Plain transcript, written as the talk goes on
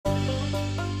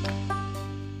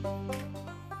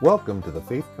Welcome to the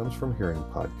Faith Comes From Hearing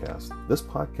podcast. This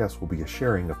podcast will be a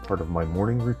sharing of part of my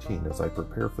morning routine as I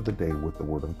prepare for the day with the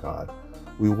Word of God.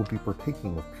 We will be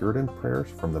partaking of Puritan prayers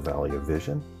from the Valley of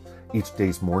Vision, each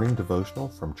day's morning devotional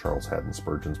from Charles Haddon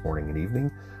Spurgeon's Morning and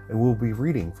Evening, and we'll be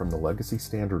reading from the Legacy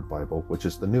Standard Bible, which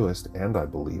is the newest and, I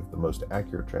believe, the most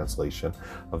accurate translation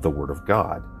of the Word of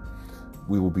God.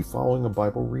 We will be following a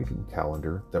Bible reading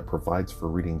calendar that provides for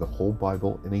reading the whole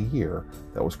Bible in a year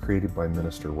that was created by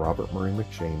Minister Robert Murray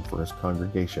McCheyne for his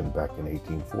congregation back in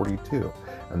 1842,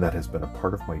 and that has been a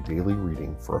part of my daily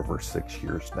reading for over 6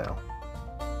 years now.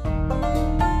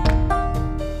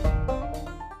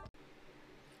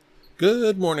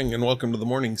 Good morning and welcome to the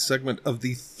morning segment of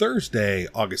the Thursday,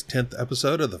 August 10th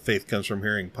episode of the Faith Comes From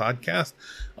Hearing podcast.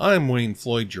 I'm Wayne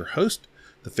Floyd, your host.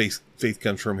 The Faith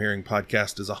Comes From Hearing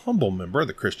podcast is a humble member of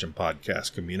the Christian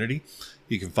podcast community.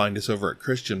 You can find us over at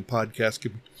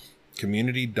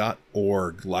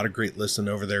christianpodcastcommunity.org. A lot of great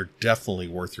listening over there, definitely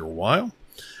worth your while.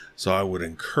 So I would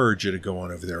encourage you to go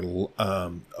on over there.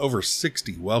 Over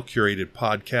 60 well-curated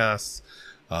podcasts,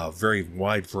 very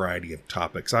wide variety of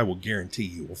topics. I will guarantee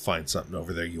you will find something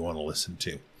over there you want to listen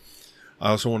to.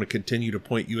 I also want to continue to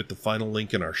point you at the final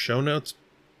link in our show notes.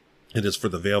 It is for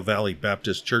the Vail Valley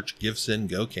Baptist Church Give, Send,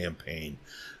 Go campaign.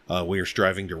 We are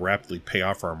striving to rapidly pay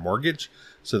off our mortgage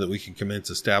so that we can commence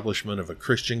establishment of a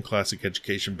Christian classic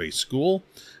education-based school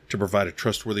to provide a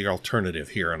trustworthy alternative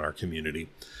here in our community.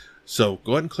 So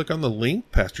go ahead and click on the link.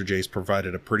 Pastor Jay's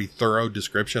provided a pretty thorough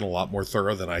description, a lot more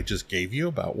thorough than I just gave you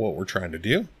about what we're trying to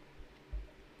do.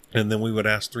 And then we would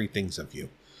ask three things of you.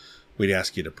 We'd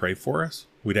ask you to pray for us.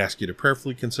 We'd ask you to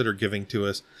prayerfully consider giving to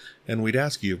us. And we'd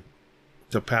ask you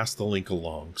to pass the link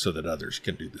along so that others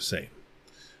can do the same.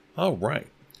 All right.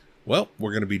 Well,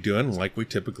 we're going to be doing, like we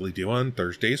typically do on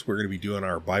Thursdays, we're going to be doing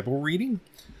our Bible reading,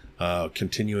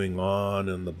 continuing on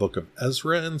in the book of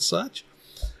Ezra and such.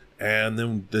 And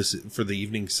then this, for the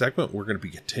evening segment, we're going to be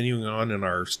continuing on in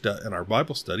our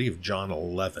Bible study of John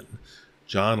 11.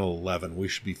 John 11.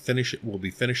 We'll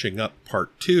be finishing up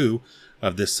part 2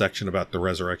 of this section about the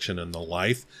resurrection and the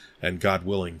life. And God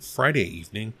willing, Friday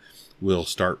evening, we'll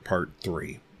start part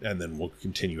 3, and then we'll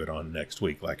continue it on next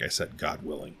week, like I said, God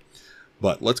willing.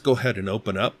 But let's go ahead and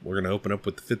open up. We're going to open up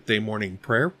with the fifth day morning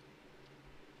prayer.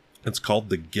 It's called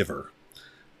the Giver.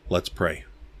 Let's pray.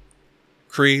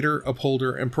 Creator,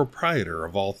 upholder, and proprietor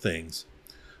of all things,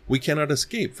 we cannot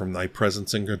escape from thy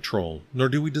presence and control, nor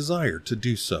do we desire to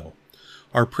do so.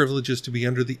 Our privilege is to be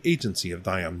under the agency of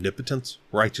thy omnipotence,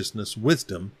 righteousness,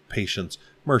 wisdom, patience,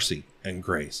 mercy, and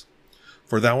grace.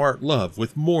 For thou art love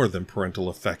with more than parental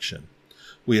affection.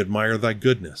 We admire thy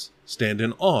goodness, stand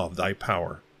in awe of thy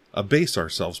power, abase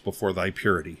ourselves before thy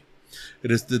purity. It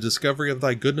is the discovery of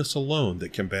thy goodness alone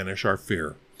that can banish our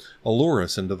fear. Allure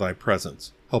us into thy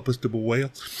presence. Help us to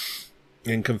bewail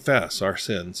and confess our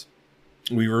sins.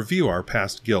 We review our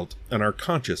past guilt and are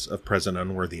conscious of present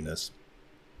unworthiness.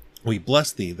 We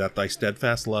bless thee that thy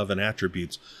steadfast love and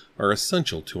attributes are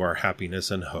essential to our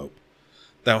happiness and hope.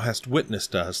 Thou hast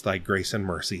witnessed to us thy grace and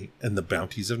mercy, and the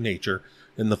bounties of nature,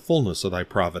 in the fullness of thy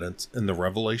providence, in the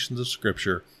revelations of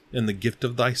Scripture, in the gift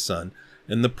of thy Son,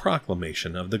 in the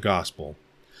proclamation of the gospel.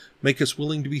 Make us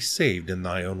willing to be saved in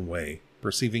thy own way,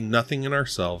 perceiving nothing in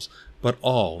ourselves, but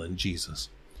all in Jesus.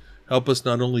 Help us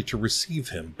not only to receive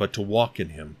him, but to walk in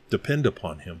him, depend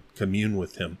upon him, commune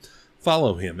with him,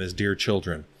 follow him as dear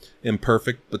children,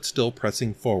 imperfect but still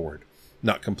pressing forward,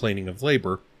 not complaining of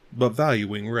labor, but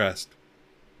valuing rest.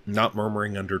 Not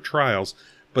murmuring under trials,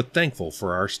 but thankful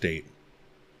for our state.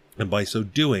 And by so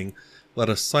doing, let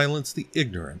us silence the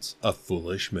ignorance of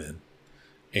foolish men.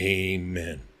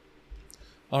 Amen.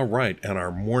 All right, and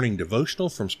our morning devotional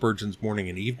from Spurgeon's Morning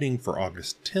and Evening for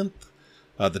August 10th.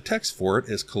 The text for it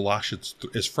is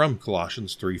from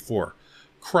Colossians 3:4.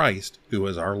 Christ, who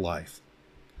is our life.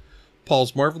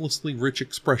 Paul's marvelously rich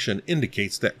expression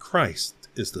indicates that Christ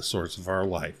is the source of our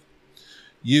life.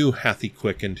 You hath he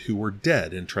quickened who were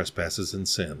dead in trespasses and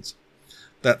sins.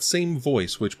 That same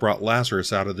voice which brought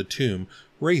Lazarus out of the tomb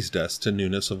raised us to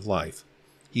newness of life.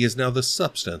 He is now the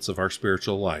substance of our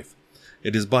spiritual life.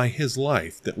 It is by his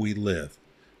life that we live.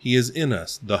 He is in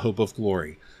us, the hope of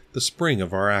glory, the spring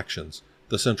of our actions,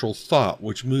 the central thought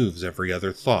which moves every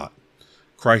other thought.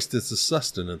 Christ is the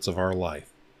sustenance of our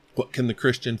life. What can the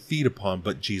Christian feed upon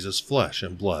but Jesus' flesh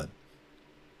and blood?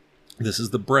 This is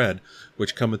the bread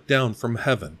which cometh down from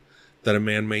heaven, that a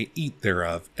man may eat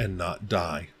thereof and not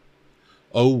die.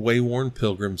 O wayworn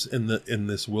pilgrims in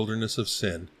this wilderness of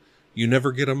sin, you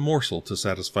never get a morsel to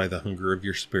satisfy the hunger of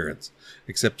your spirits,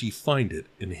 except ye find it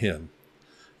in him.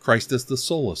 Christ is the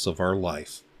solace of our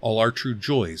life. All our true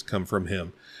joys come from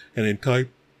him, and in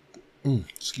time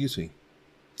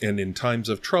and in times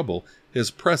of trouble,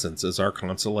 his presence is our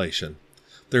consolation.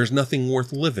 There is nothing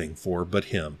worth living for but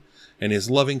him, and his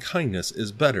loving kindness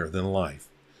is better than life.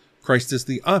 Christ is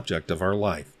the object of our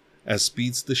life. As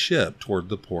speeds the ship toward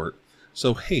the port,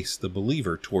 so hastes the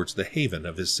believer towards the haven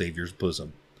of his Savior's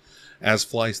bosom. As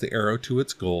flies the arrow to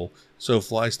its goal, so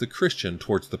flies the Christian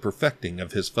towards the perfecting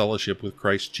of his fellowship with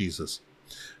Christ Jesus.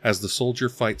 As the soldier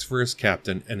fights for his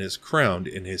captain and is crowned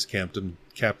in his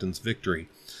captain's victory,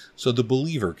 so the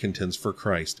believer contends for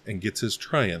Christ and gets his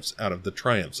triumphs out of the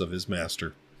triumphs of his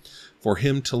master. For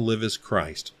him to live is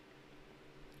Christ.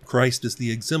 Christ is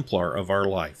the exemplar of our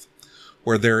life.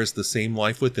 Where there is the same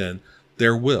life within,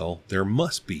 there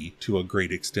must be, to a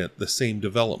great extent, the same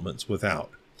developments without.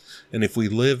 And if we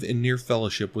live in near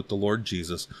fellowship with the Lord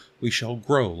Jesus, we shall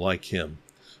grow like him.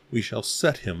 We shall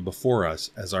set him before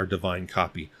us as our divine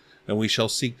copy, and we shall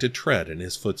seek to tread in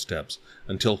his footsteps,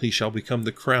 until he shall become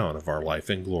the crown of our life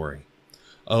and glory.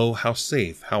 Oh, how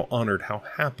safe, how honored, how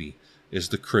happy is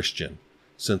the Christian,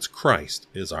 since Christ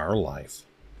is our life.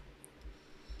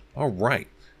 All right.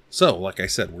 So, like I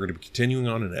said, we're going to be continuing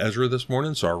on in Ezra this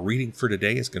morning. So our reading for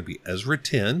today is going to be Ezra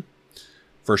 10,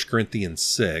 1 Corinthians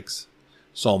 6,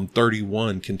 Psalm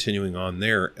 31, continuing on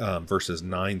there, verses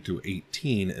 9 through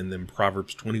 18, and then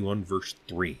Proverbs 21, verse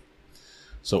 3.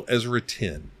 So Ezra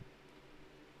 10.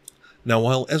 Now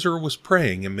while Ezra was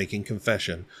praying and making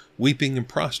confession, weeping and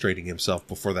prostrating himself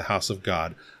before the house of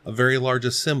God, a very large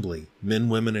assembly, men,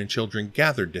 women, and children,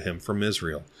 gathered to him from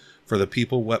Israel, for the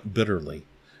people wept bitterly.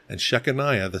 And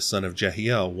Shechaniah the son of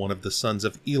Jehiel, one of the sons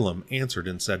of Elam, answered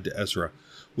and said to Ezra,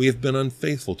 We have been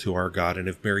unfaithful to our God and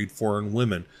have married foreign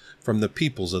women from the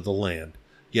peoples of the land.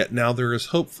 Yet now there is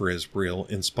hope for Israel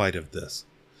in spite of this.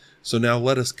 So now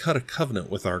let us cut a covenant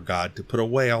with our God to put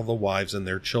away all the wives and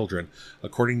their children,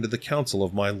 according to the counsel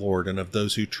of my Lord and of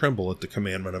those who tremble at the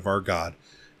commandment of our God,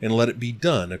 and let it be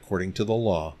done according to the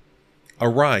law.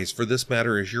 Arise, for this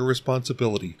matter is your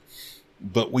responsibility,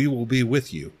 but we will be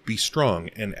with you. Be strong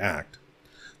and act.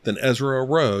 Then Ezra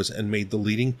arose and made the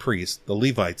leading priests, the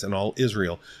Levites, and all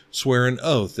Israel swear an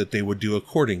oath that they would do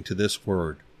according to this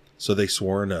word. So they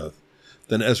swore an oath.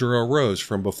 Then Ezra arose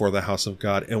from before the house of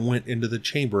God and went into the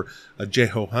chamber of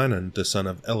Jehohanan the son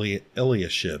of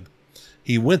Eliashib.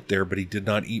 He went there, but he did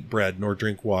not eat bread nor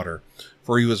drink water,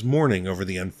 for he was mourning over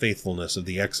the unfaithfulness of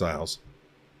the exiles.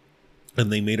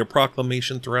 And they made a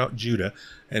proclamation throughout Judah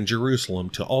and Jerusalem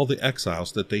to all the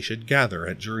exiles that they should gather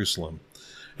at Jerusalem,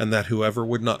 and that whoever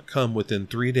would not come within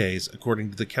 3 days,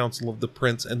 according to the counsel of the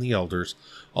prince and the elders,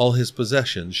 all his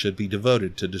possessions should be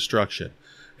devoted to destruction,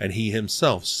 and he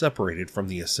himself separated from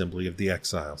the assembly of the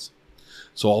exiles.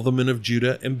 So all the men of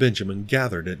Judah and Benjamin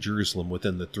gathered at Jerusalem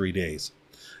within the 3 days.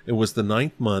 It was the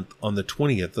 9th month, on the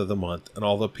 20th of the month, and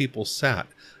all the people sat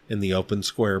in the open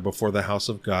square before the house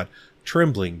of God,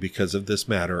 trembling because of this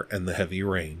matter and the heavy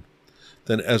rain.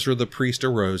 Then Ezra the priest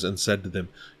arose and said to them,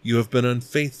 You have been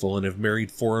unfaithful and have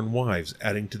married foreign wives,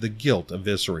 adding to the guilt of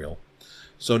Israel.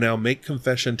 So now make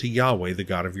confession to Yahweh, the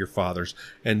God of your fathers,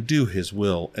 and do his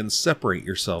will, and separate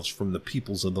yourselves from the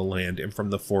peoples of the land and from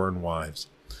the foreign wives.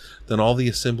 Then all the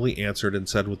assembly answered and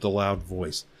said with a loud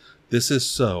voice, This is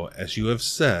so, as you have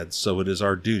said, so it is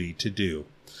our duty to do.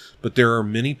 But there are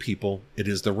many people, it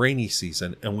is the rainy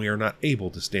season, and we are not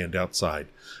able to stand outside,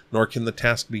 nor can the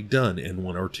task be done in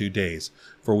 1 or 2 days,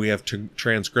 for we have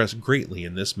transgressed greatly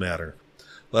in this matter.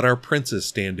 Let our princes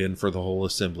stand in for the whole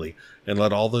assembly, and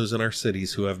let all those in our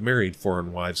cities who have married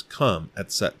foreign wives come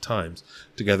at set times,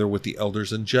 together with the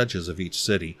elders and judges of each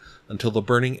city, until the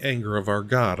burning anger of our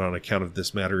God on account of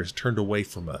this matter is turned away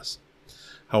from us.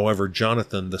 However,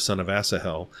 Jonathan the son of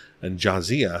Asahel and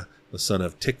Jahziah the son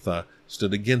of Tikva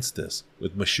stood against this,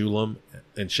 with Meshullam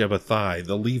and Shabbathai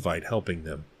the Levite helping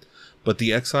them. But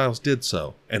the exiles did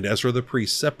so, and Ezra the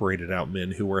priest separated out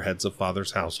men who were heads of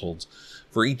fathers' households,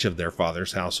 for each of their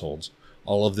fathers' households,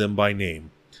 all of them by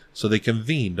name. So they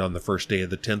convened on the first day of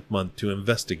the 10th month to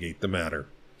investigate the matter.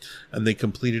 And they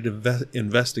completed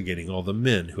investigating all the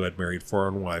men who had married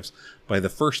foreign wives by the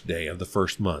first day of the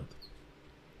first month.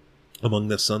 Among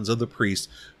the sons of the priests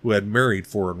who had married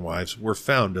foreign wives were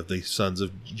found of the sons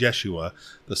of Jeshua,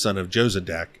 the son of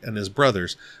Jozadak, and his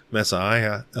brothers,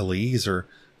 Messiah, Eleazar,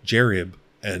 Jerib,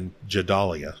 and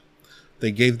Gedaliah.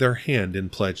 They gave their hand in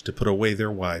pledge to put away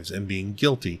their wives, and being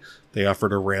guilty, they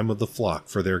offered a ram of the flock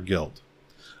for their guilt.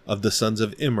 Of the sons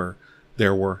of Immer,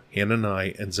 there were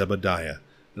Hanani and Zebadiah,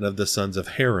 and of the sons of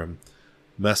Harim,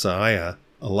 Messiah,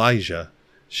 Elijah,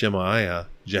 Shemaiah,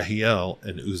 Jehiel,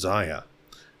 and Uzziah.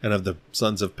 And of the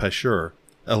sons of Pashur,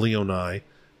 Elionai,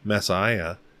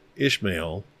 Messiah,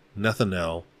 Ishmael,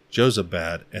 Nethanel,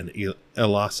 Jozabad, and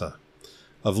Elasa.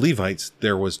 Of Levites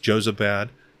there was Jozabad,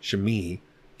 Shimei,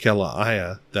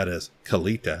 Kelaiah, that is,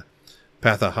 Kelita,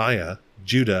 Pethahiah,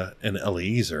 Judah, and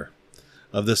Eliezer.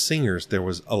 Of the singers there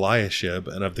was Eliashib,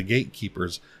 and of the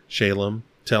gatekeepers Shalem,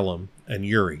 Telem, and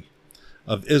Uri.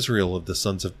 Of Israel, of the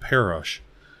sons of Parosh,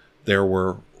 there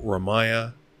were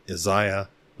Ramiah, Isaiah,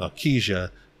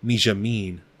 Malchijah,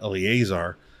 Mijamin,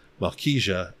 Eleazar,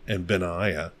 Malchijah, and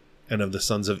Benaiah. And of the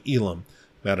sons of Elam,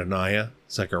 Mattaniah,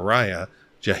 Zechariah,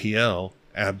 Jehiel,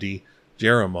 Abdi,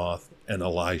 Jeremoth, and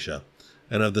Elijah.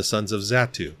 And of the sons of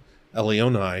Zatu,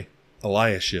 Elionai,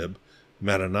 Eliashib,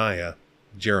 Mattaniah,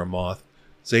 Jeremoth,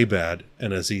 Zabad,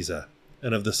 and Aziza.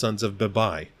 And of the sons of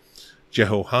Bebai,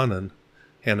 Jehohanan,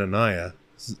 Hananiah,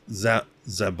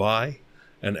 Zabai,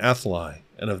 and Athli.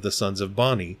 And of the sons of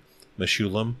Bani,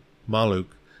 Meshullam, Maluk,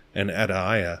 and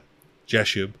Adaiah,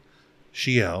 Jeshub,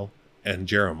 Sheal, and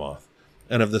Jeremoth.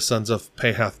 And of the sons of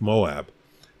Pahath Moab,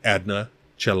 Adnah,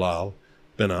 Chelal,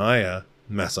 Benaiah,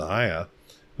 Maaseiah,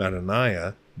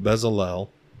 Mattaniah, Bezalel,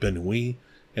 Benui,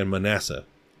 and Manasseh.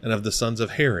 And of the sons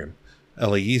of Harim,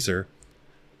 Eliezer,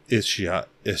 Ishijah,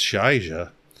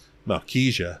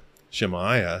 Malchijah,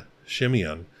 Shemaiah,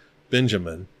 Shimeon,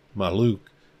 Benjamin, Maluk,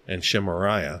 and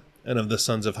Shemariah. And of the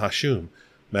sons of Hashum,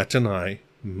 Mattanai,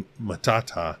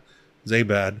 Mattatah,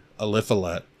 Zabad,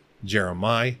 Eliphalet,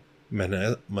 Jeremiah,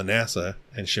 Manasseh,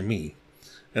 and Shimei.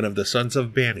 And of the sons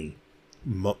of Bani,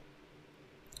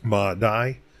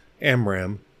 Maadai,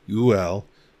 Amram, Uel,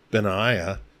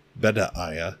 Benaiah,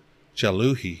 Bedaiah,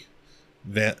 Cheluhi,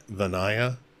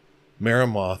 Vaniah,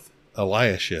 Meremoth,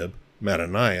 Eliashib,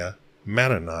 Mattaniah,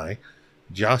 Mattanai,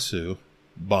 Jasu,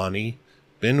 Bani,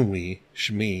 Benui,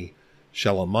 Shmi,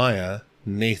 Shelemiah,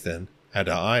 Nathan,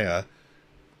 Adaiah,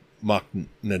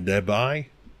 Machnadebai,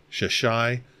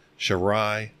 Sheshai,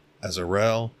 Sharai,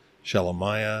 Azarel,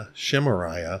 Shelemiah,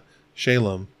 Shemariah,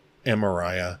 Shalem,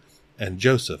 Amariah, and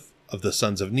Joseph. Of the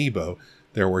sons of Nebo,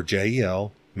 there were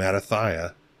Jael,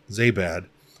 Mattathiah, Zabad,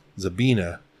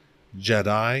 Zabina,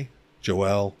 Jedi,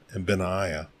 Joel, and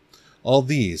Benaiah. All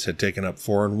these had taken up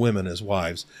foreign women as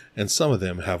wives, and some of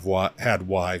them had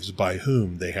wives by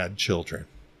whom they had children.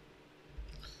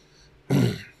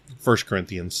 1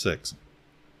 Corinthians 6.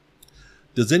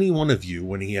 Does any one of you,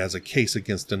 when he has a case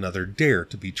against another, dare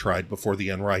to be tried before the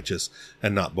unrighteous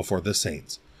and not before the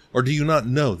saints? Or do you not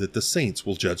know that the saints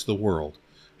will judge the world?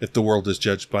 If the world is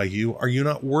judged by you, are you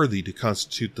not worthy to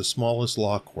constitute the smallest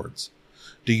law courts?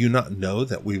 Do you not know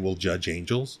that we will judge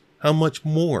angels? How much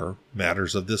more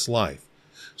matters of this life?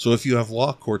 So if you have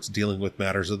law courts dealing with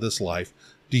matters of this life,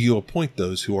 do you appoint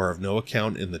those who are of no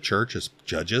account in the church as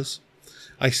judges?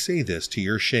 I say this to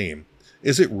your shame.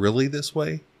 Is it really this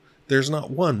way? There's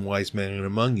not one wise man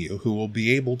among you who will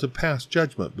be able to pass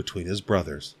judgment between his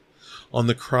brothers. On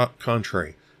the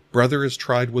contrary, brother is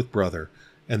tried with brother,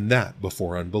 and that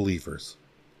before unbelievers.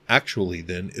 Actually,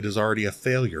 then, it is already a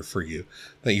failure for you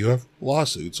that you have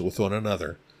lawsuits with one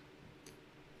another.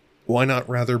 Why not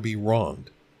rather be wronged?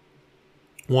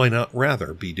 Why not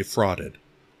rather be defrauded?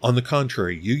 On the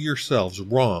contrary, you yourselves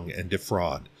wrong and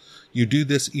defraud. You do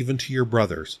this even to your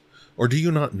brothers. Or do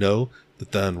you not know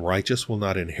that the unrighteous will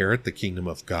not inherit the kingdom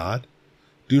of God?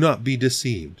 Do not be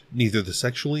deceived. Neither the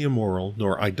sexually immoral,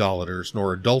 nor idolaters,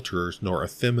 nor adulterers, nor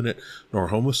effeminate, nor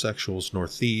homosexuals, nor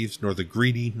thieves, nor the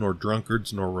greedy, nor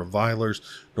drunkards, nor revilers,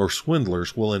 nor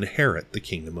swindlers will inherit the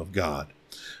kingdom of God.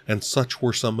 And such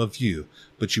were some of you,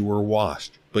 but you were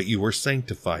washed, but you were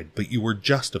sanctified, but you were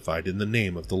justified in the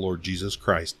name of the Lord Jesus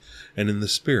Christ, and in the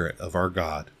Spirit of our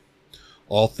God.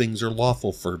 All things are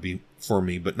lawful for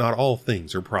me, but not all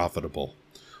things are profitable.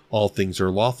 All things are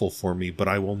lawful for me, but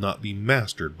I will not be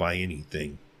mastered by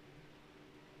anything.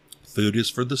 Food is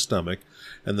for the stomach,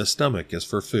 and the stomach is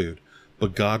for food,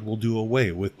 but God will do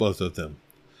away with both of them.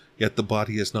 Yet the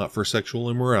body is not for sexual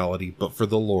immorality, but for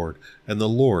the Lord, and the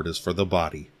Lord is for the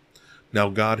body. Now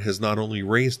God has not only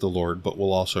raised the Lord, but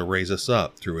will also raise us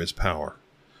up through his power.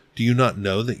 Do you not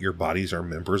know that your bodies are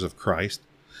members of Christ?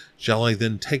 Shall I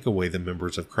then take away the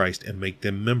members of Christ and make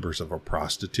them members of a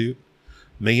prostitute?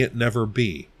 May it never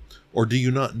be. Or do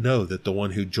you not know that the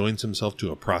one who joins himself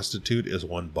to a prostitute is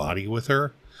one body with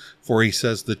her? For he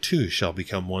says the two shall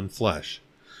become one flesh.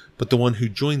 But the one who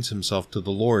joins himself to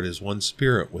the Lord is one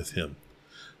spirit with him.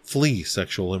 Flee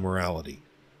sexual immorality.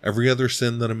 Every other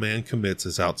sin that a man commits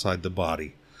is outside the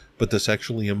body, but the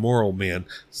sexually immoral man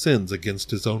sins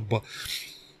against his own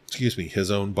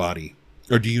body.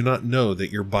 Or do you not know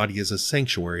that your body is a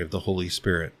sanctuary of the Holy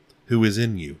Spirit, who is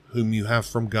in you, whom you have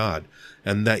from God,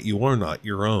 and that you are not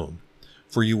your own?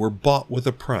 For you were bought with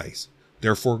a price.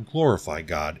 Therefore glorify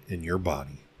God in your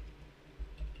body.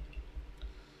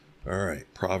 All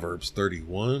right, Proverbs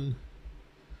 31.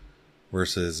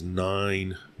 verses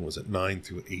 9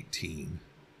 through 18.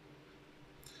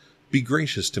 Be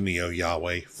gracious to me, O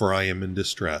Yahweh, for I am in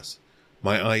distress.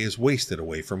 My eye is wasted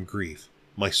away from grief,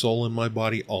 my soul and my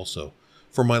body also,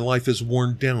 for my life is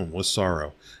worn down with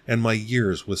sorrow, and my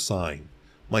years with sighing.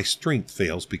 My strength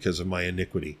fails because of my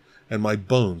iniquity, and my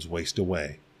bones waste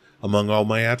away. Among all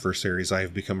my adversaries I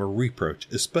have become a reproach,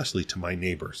 especially to my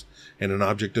neighbors, and an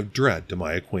object of dread to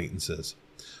my acquaintances.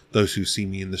 Those who see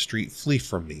me in the street flee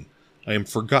from me. I am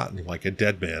forgotten like a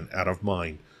dead man out of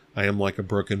mind. I am like a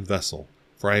broken vessel,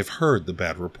 for I have heard the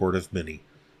bad report of many.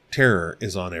 Terror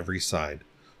is on every side.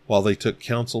 While they took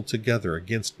counsel together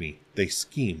against me, they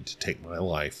schemed to take my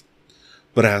life.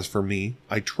 But as for me,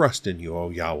 I trust in you, O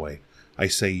Yahweh. I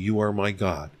say, you are my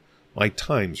God. My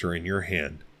times are in your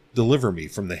hand. Deliver me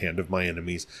from the hand of my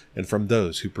enemies and from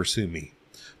those who pursue me.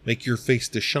 Make your face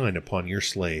to shine upon your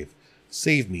slave.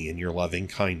 Save me in your loving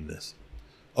kindness.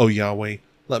 O Yahweh,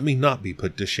 let me not be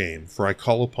put to shame, for I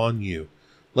call upon you.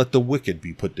 Let the wicked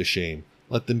be put to shame.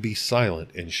 Let them be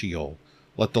silent in Sheol.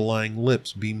 Let the lying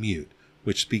lips be mute,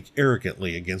 which speak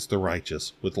arrogantly against the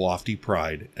righteous with lofty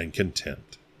pride and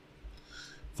contempt.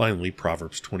 Finally,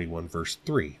 Proverbs 21 verse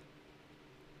 3.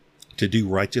 To do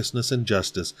righteousness and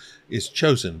justice is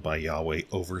chosen by Yahweh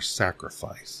over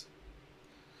sacrifice.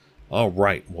 All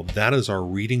right, well, that is our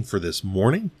reading for this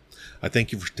morning. I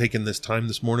thank you for taking this time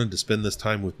this morning to spend this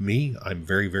time with me. I'm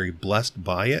very, very blessed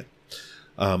by it.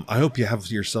 I hope you have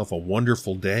yourself a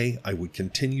wonderful day. I would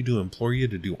continue to implore you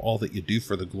to do all that you do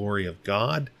for the glory of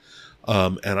God.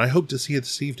 And I hope to see you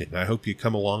this evening. I hope you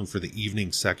come along for the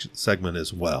evening segment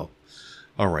as well.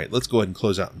 All right, let's go ahead and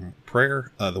close out in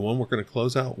prayer. The one we're going to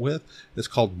close out with is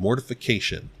called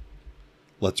Mortification.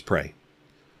 Let's pray.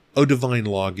 O divine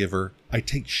lawgiver, I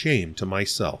take shame to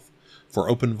myself for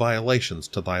open violations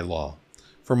to thy law,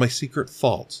 for my secret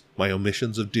faults, my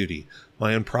omissions of duty,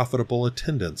 my unprofitable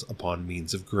attendance upon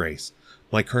means of grace,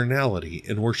 my carnality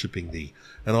in worshiping thee,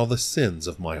 and all the sins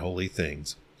of my holy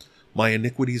things. My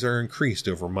iniquities are increased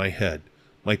over my head,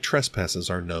 my trespasses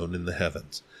are known in the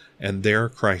heavens, and there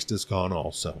Christ is gone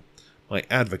also, my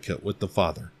advocate with the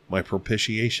Father, my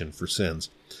propitiation for sins,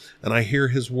 and I hear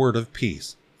his word of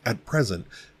peace. At present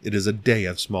it is a day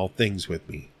of small things with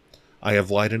me. I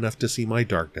have light enough to see my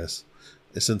darkness,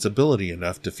 a sensibility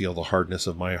enough to feel the hardness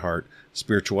of my heart,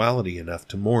 spirituality enough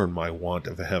to mourn my want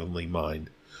of a heavenly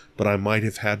mind. But I might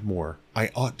have had more.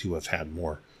 I ought to have had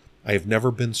more. I have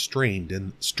never been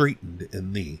straitened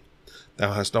in thee.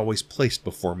 Thou hast always placed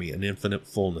before me an infinite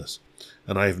fullness,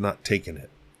 and I have not taken it.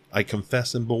 I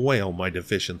confess and bewail my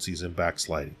deficiencies and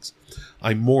backslidings.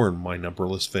 I mourn my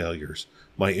numberless failures,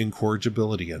 my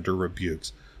incorrigibility under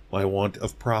rebukes, my want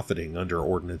of profiting under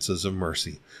ordinances of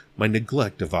mercy, my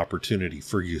neglect of opportunity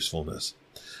for usefulness.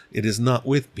 It is not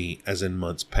with me as in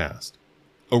months past.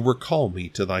 O recall me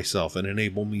to thyself and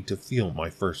enable me to feel my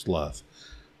first love.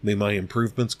 May my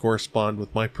improvements correspond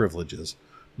with my privileges.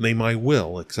 May my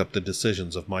will accept the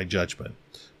decisions of my judgment.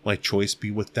 My choice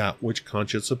be with that which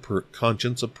conscience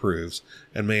approves,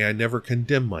 and may I never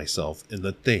condemn myself in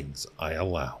the things I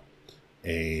allow.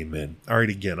 Amen. All right,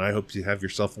 again, I hope you have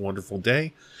yourself a wonderful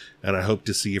day, and I hope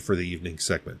to see you for the evening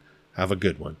segment. Have a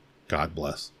good one. God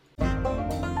bless.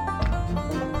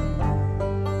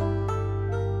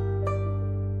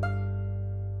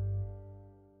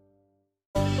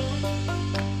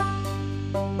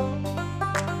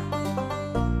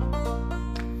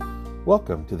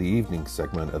 Welcome to the evening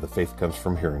segment of the Faith Comes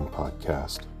From Hearing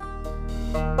podcast.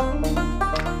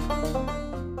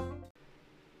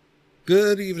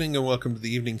 Good evening and welcome to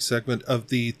the evening segment of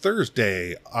the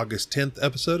Thursday, August 10th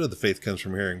episode of the Faith Comes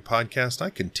From Hearing podcast.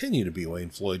 I continue to be Wayne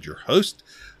Floyd, your host.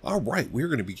 All right, we're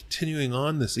going to be continuing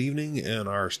on this evening in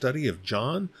our study of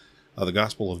John, the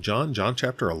Gospel of John, John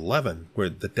chapter 11, where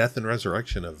the death and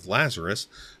resurrection of Lazarus,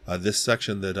 this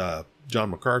section that John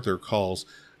MacArthur calls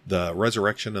the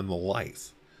resurrection and the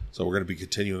life. So we're going to be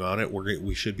continuing on it.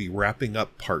 We should be wrapping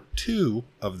up part 2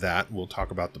 of that. We'll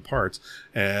talk about the parts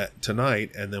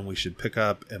tonight, and then we should pick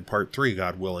up in part 3,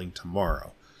 God willing,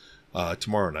 tomorrow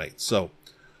night. So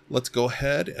let's go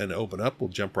ahead and open up. We'll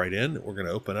jump right in. We're going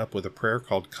to open up with a prayer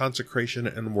called Consecration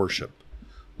and Worship.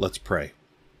 Let's pray.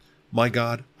 My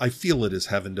God, I feel it is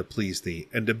heaven to please thee,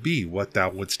 and to be what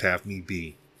thou wouldst have me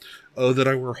be. Oh, that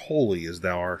I were holy as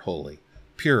thou art holy,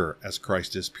 pure as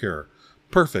Christ is pure,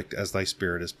 perfect as thy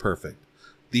Spirit is perfect.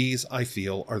 These, I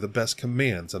feel, are the best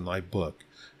commands in thy book.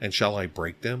 And shall I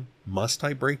break them? Must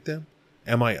I break them?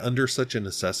 Am I under such a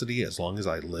necessity as long as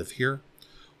I live here?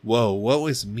 Woe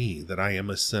is me that I am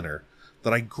a sinner,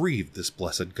 that I grieve this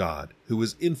blessed God, who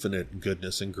is infinite in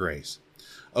goodness and grace.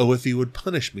 Oh, if he would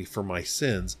punish me for my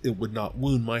sins, it would not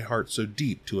wound my heart so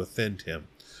deep to offend him.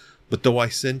 But though I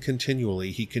sin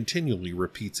continually, he continually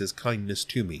repeats his kindness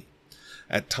to me.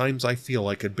 At times I feel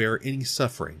I could bear any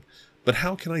suffering, but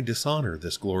how can I dishonor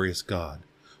this glorious God?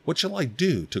 What shall I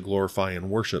do to glorify and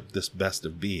worship this best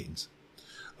of beings?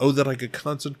 Oh, that I could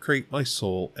consecrate my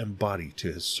soul and body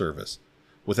to his service,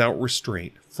 without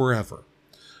restraint, forever.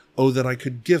 Oh, that I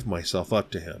could give myself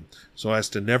up to him, so as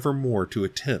to never more to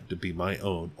attempt to be my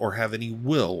own, or have any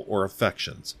will or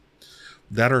affections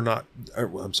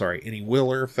any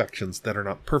will or affections that are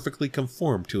not perfectly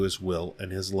conformed to his will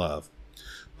and his love.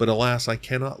 But alas, I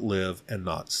cannot live and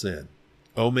not sin.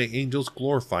 Oh, may angels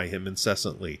glorify him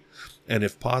incessantly, and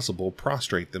if possible,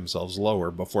 prostrate themselves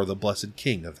lower before the blessed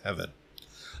King of heaven.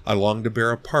 I long to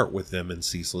bear a part with them in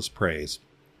ceaseless praise.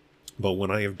 But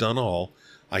when I have done all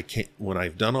I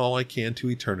can to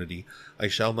eternity, I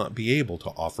shall not be able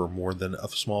to offer more than a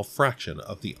small fraction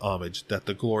of the homage that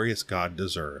the glorious God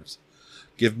deserves.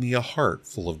 Give me a heart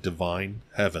full of divine,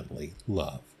 heavenly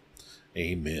love.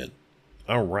 Amen.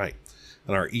 All right.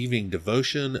 In our evening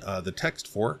devotion, the text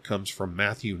for it comes from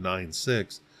Matthew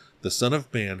 9:6. The Son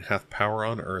of Man hath power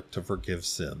on earth to forgive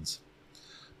sins.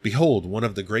 Behold, one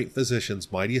of the great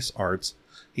physician's mightiest arts,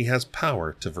 he has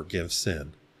power to forgive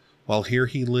sin. While here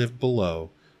he lived below,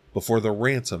 before the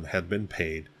ransom had been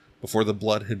paid, before the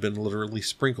blood had been literally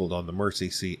sprinkled on the mercy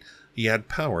seat, he had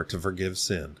power to forgive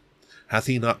sin. Hath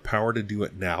he not power to do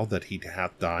it now that he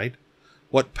hath died?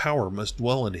 What power must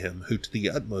dwell in him who to the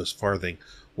utmost farthing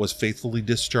has faithfully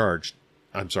discharged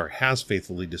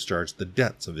the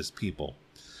debts of his people?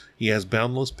 He has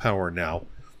boundless power now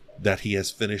that he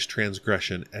has finished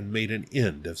transgression and made an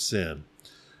end of sin.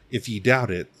 If ye doubt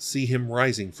it, see him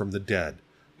rising from the dead.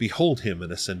 Behold him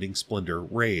in ascending splendor,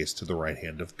 raised to the right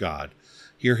hand of God.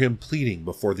 Hear him pleading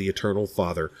before the eternal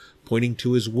Father, pointing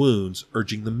to his wounds,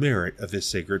 urging the merit of his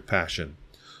sacred passion.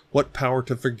 What power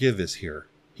to forgive is here!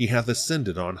 He hath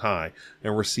ascended on high,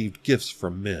 and received gifts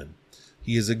from men.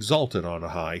 He is exalted on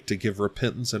high to give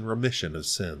repentance and remission of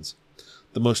sins.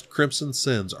 The most crimson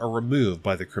sins are removed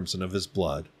by the crimson of his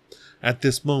blood. At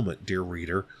this moment, dear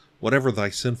reader, whatever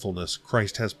thy sinfulness,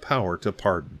 Christ has power to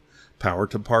pardon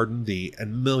thee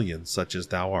and millions such as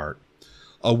thou art.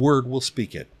 A word will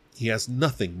speak it. He has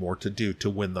nothing more to do to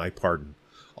win thy pardon.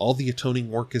 All the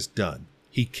atoning work is done.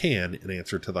 He can, in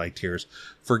answer to thy tears,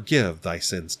 forgive thy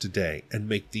sins today and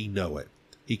make thee know it.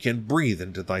 He can breathe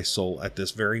into thy soul at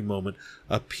this very moment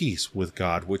a peace with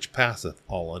God which passeth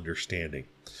all understanding,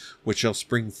 which will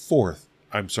spring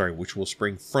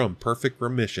from perfect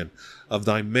remission of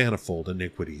thy manifold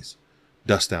iniquities.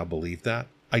 Dost thou believe that?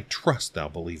 I trust thou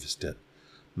believest it.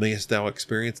 Mayest thou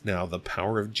experience now the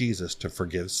power of Jesus to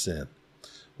forgive sin.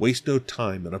 Waste no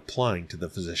time in applying to the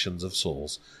physicians of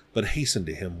souls, but hasten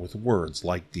to him with words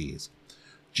like these.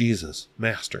 Jesus,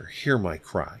 Master, hear my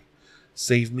cry.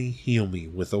 Save me, heal me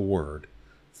with a word.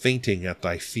 Fainting at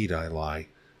thy feet I lie.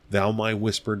 Thou my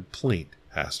whispered plaint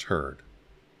hast heard.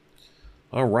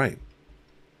 All right.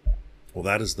 Well,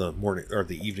 that is the morning or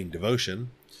the evening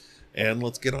devotion, and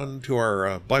let's get on to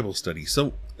our Bible study.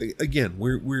 So again,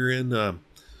 we're in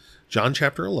John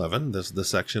chapter 11. This is the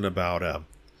section about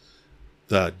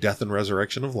the death and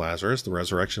resurrection of Lazarus, the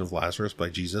resurrection of Lazarus by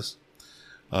Jesus.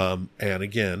 And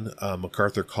again,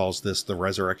 MacArthur calls this the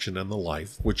resurrection and the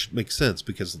life, which makes sense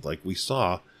because, like we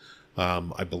saw,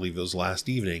 I believe it was last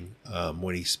evening,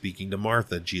 when he's speaking to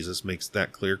Martha, Jesus makes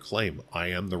that clear claim, I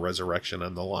am the resurrection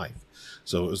and the life.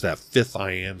 So it was that fifth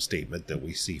I am statement that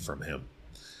we see from him.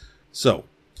 So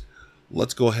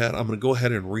let's go ahead. I'm going to go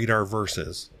ahead and read our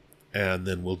verses, and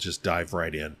then we'll just dive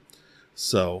right in.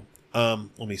 So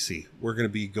let me see. We're going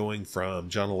to be going from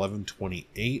John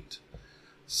 11:28.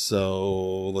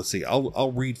 So let's see.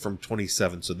 I'll read from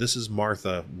 27. So this is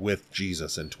Martha with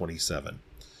Jesus in 27.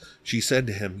 She said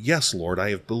to him, Yes, Lord,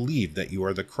 I have believed that you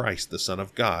are the Christ, the Son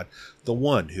of God, the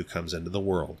one who comes into the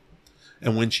world.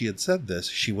 And when she had said this,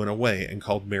 she went away and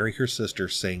called Mary her sister,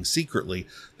 saying secretly,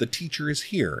 The teacher is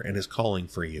here and is calling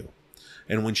for you.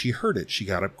 And when she heard it, she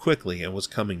got up quickly and was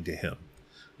coming to him.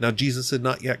 Now Jesus had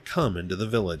not yet come into the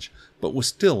village, but was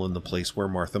still in the place where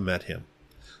Martha met him.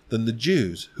 Then the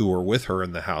Jews, who were with her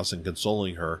in the house and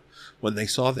consoling her, when they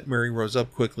saw that Mary rose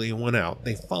up quickly and went out,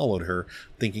 they followed her,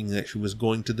 thinking that she was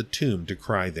going to the tomb to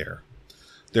cry there.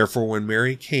 Therefore when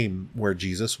Mary came where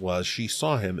Jesus was, she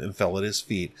saw him and fell at his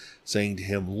feet, saying to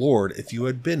him, Lord, if you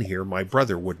had been here, my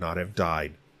brother would not have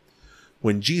died.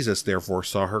 When Jesus therefore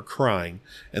saw her crying,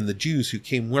 and the Jews who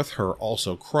came with her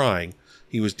also crying,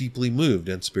 he was deeply moved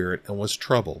in spirit and was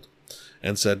troubled,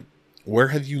 and said, Where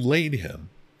have you laid him?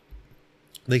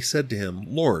 They said to him,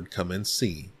 Lord, come and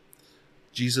see.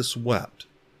 Jesus wept.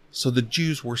 So the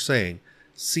Jews were saying,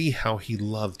 see how he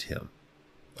loved him.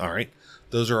 All right.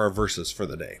 Those are our verses for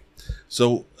the day.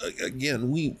 So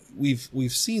again,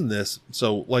 we've seen this.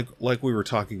 So like we were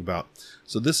talking about.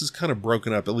 So this is kind of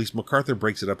broken up. At least MacArthur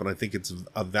breaks it up, and I think it's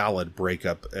a valid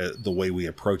breakup. The way we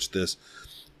approach this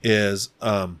is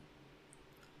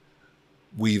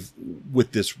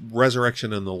with this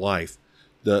resurrection and the life.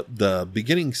 The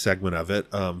beginning segment of it,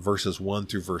 verses 1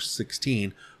 through verse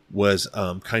 16, was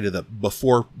kind of the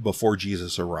before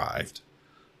Jesus arrived.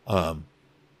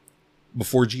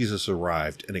 Before Jesus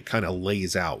arrived, and it kind of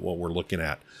lays out what we're looking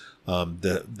at.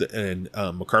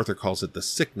 MacArthur calls it the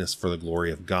sickness for the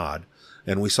glory of God.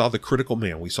 And we saw the critical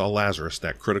man. We saw Lazarus,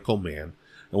 that critical man.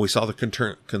 And we saw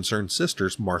the concerned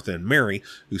sisters, Martha and Mary,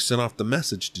 who sent off the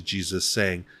message to Jesus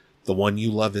saying, the one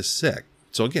you love is sick.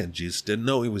 So again, Jesus didn't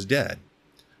know he was dead.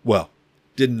 Well,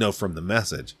 didn't know from the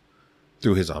message.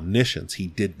 Through his omniscience, he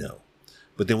did know.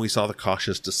 But then we saw the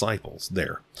cautious disciples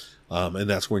there. And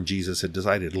that's when Jesus had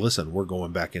decided, listen, we're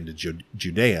going back into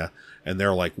Judea. And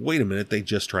they're like, wait a minute, they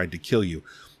just tried to kill you.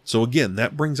 So again,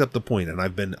 that brings up the point, and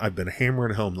I've been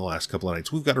hammering home the last couple of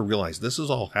nights. We've got to realize this is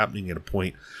all happening at a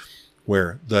point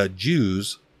where the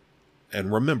Jews,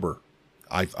 and remember,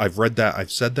 I've read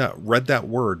that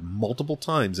word multiple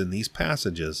times in these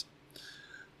passages.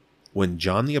 When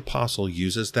John the Apostle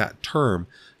uses that term,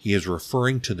 he is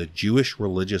referring to the Jewish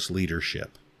religious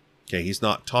leadership. Okay, he's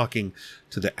not talking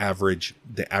to the average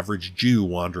Jew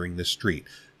wandering the street.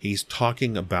 He's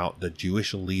talking about the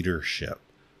Jewish leadership.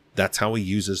 That's how he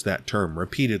uses that term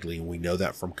repeatedly, and we know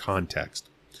that from context.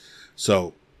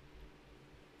 So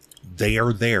they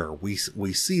are there. We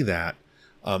see that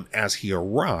as he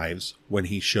arrives, when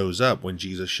he shows up, when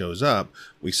Jesus shows up.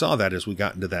 We saw that as we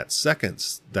got into that second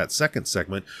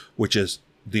segment, which is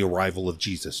the arrival of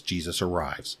Jesus. Jesus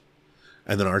arrives.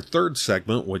 And then our third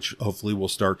segment, which hopefully will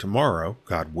start tomorrow,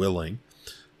 God willing,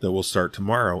 that will start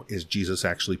tomorrow, is Jesus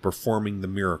actually performing the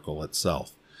miracle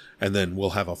itself. And then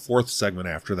we'll have a fourth segment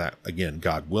after that, again,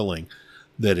 God willing,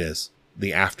 that is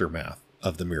the aftermath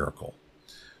of the miracle.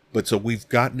 But so we've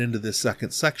gotten into this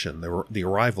second section, the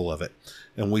arrival of it.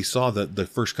 And we saw that the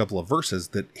first couple of verses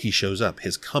that he shows up,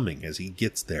 his coming as he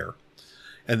gets there.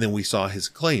 And then we saw his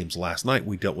claims. Last night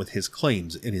we dealt with his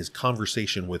claims in his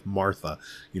conversation with Martha.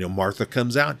 Martha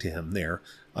comes out to him there.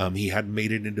 He hadn't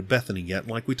made it into Bethany yet,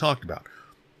 like we talked about.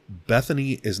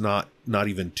 Bethany is not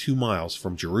even 2 miles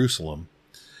from Jerusalem.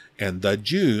 And the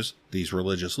Jews, these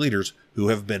religious leaders, who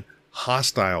have been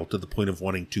hostile to the point of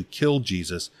wanting to kill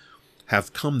Jesus,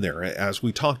 have come there, as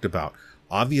we talked about.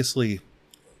 Obviously,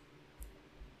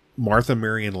 Martha,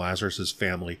 Mary, and Lazarus'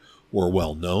 family were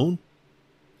well known.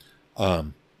 I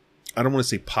don't want to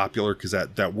say popular, because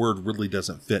that word really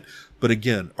doesn't fit. But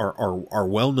again, are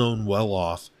well known, well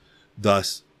off.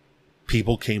 Thus,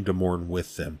 people came to mourn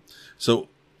with them. So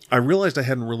I realized I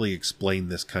hadn't really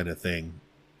explained this kind of thing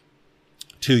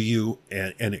to you,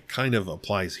 and it kind of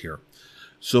applies here.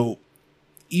 So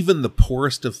even the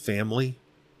poorest of family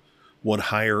would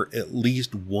hire at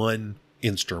least one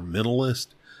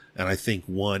instrumentalist, and I think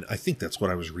that's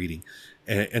what I was reading,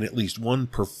 and at least one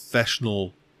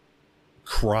professional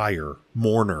crier,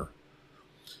 mourner,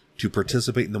 to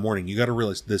participate in the mourning. You got to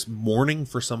realize this mourning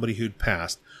for somebody who'd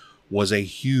passed was a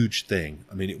huge thing.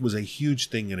 I mean, it was a huge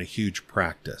thing and a huge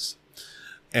practice.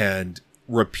 And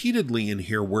repeatedly in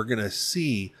here, we're going to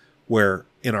see where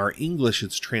in our English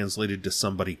it's translated to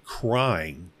somebody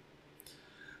crying.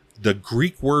 The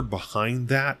Greek word behind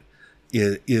that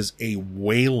is a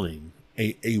wailing,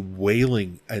 a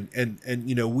wailing.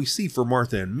 And we see for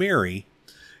Martha and Mary,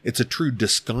 it's a true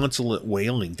disconsolate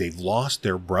wailing. They've lost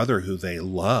their brother who they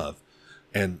love,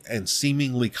 and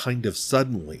seemingly kind of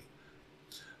suddenly.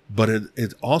 But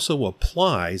it also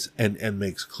applies and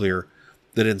makes clear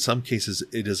that in some cases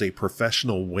it is a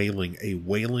professional wailing, a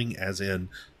wailing as in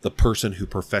the person who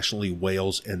professionally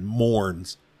wails and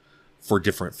mourns for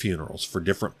different funerals, for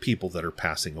different people that are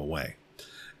passing away.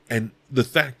 And the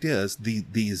fact is,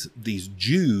 these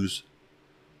Jews,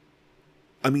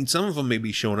 I mean, some of them may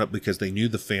be showing up because they knew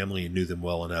the family and knew them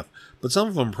well enough, but some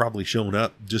of them probably showing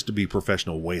up just to be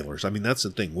professional wailers. I mean, that's the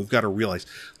thing. We've got to realize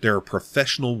there are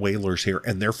professional wailers here,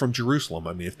 and they're from Jerusalem.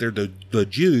 I mean, if they're the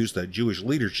Jews, that Jewish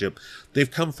leadership,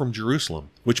 they've come from Jerusalem,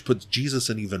 which puts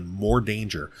Jesus in even more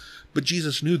danger. But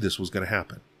Jesus knew this was going to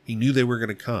happen. He knew they were going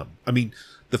to come. I mean,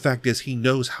 the fact is, he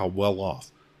knows how well off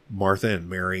Martha and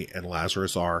Mary and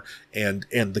Lazarus are, and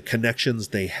the connections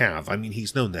they have. I mean,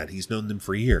 he's known that. He's known them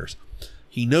for years.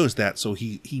 He knows that, so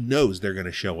he knows they're going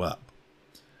to show up.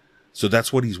 So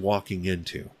that's what he's walking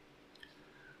into.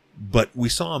 But we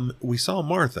saw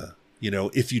Martha.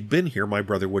 If you'd been here, my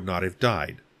brother would not have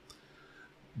died.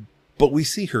 But we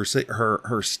see her say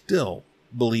her still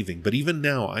believing. But even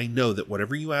now, I know that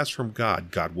whatever you ask from God,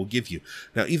 God will give you.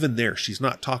 Now, even there, she's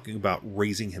not talking about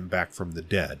raising him back from the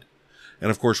dead.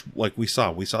 And of course, like we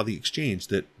saw the exchange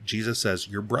that Jesus says,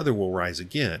 your brother will rise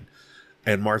again.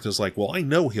 And Martha's like, well, I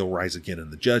know he'll rise again in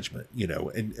the judgment,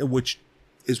 and which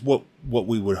is what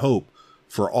we would hope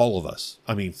for all of us.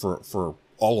 I mean, for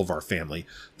all of our family,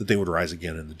 that they would rise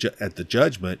again at the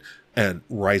judgment and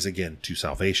rise again to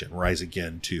salvation, rise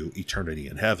again to eternity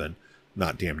in heaven,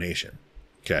 not damnation.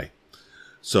 Okay.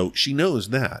 So she knows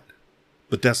that,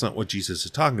 but that's not what Jesus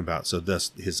is talking about. So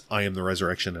thus his, I am the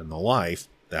resurrection and the life,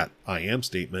 that I am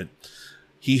statement,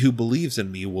 he who believes in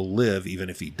me will live even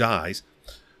if he dies,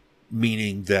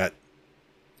 meaning that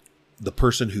the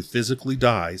person who physically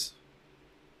dies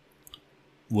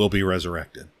will be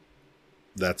resurrected.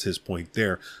 That's his point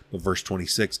there. But verse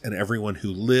 26, and everyone who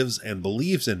lives and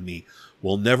believes in me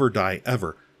will never die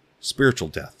ever. Spiritual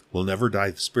death will never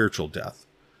die spiritual death.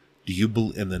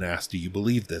 And then asked, do you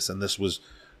believe this? And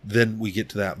then we get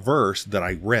to that verse that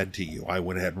I read to you. I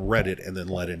went ahead and read it and then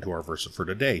led into our verse for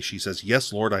today. She says,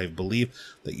 yes, Lord, I have believed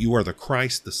that you are the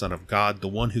Christ, the Son of God, the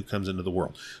one who comes into the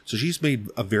world. So she's made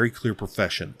a very clear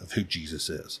profession of who Jesus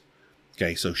is.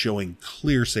 Okay, so showing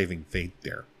clear saving faith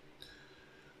there.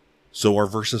 So our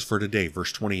verses for today,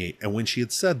 verse 28, and when she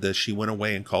had said this, she went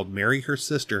away and called Mary, her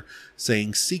sister,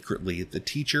 saying secretly, the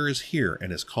teacher is here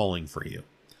and is calling for you.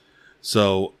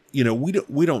 So,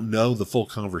 we don't know the full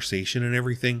conversation and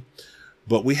everything,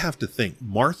 but we have to think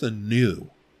Martha knew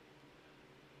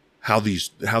how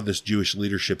this Jewish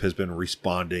leadership has been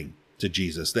responding to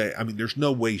Jesus. There's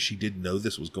no way she didn't know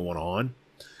this was going on.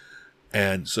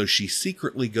 And so she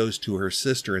secretly goes to her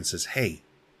sister and says, hey,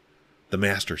 the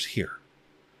master's here.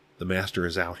 The master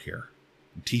is out here.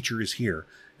 The teacher is here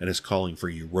and is calling for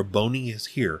you. Rabboni is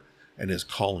here and is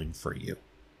calling for you.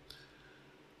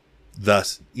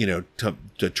 Thus,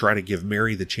 to try to give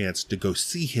Mary the chance to go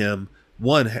see him,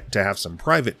 one, to have some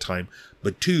private time,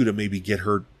 but two, to maybe get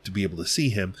her to be able to see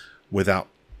him without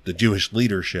the Jewish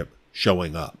leadership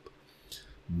showing up.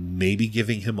 Maybe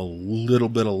giving him a little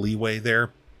bit of leeway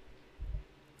there.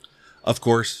 Of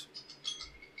course,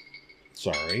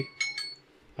 sorry,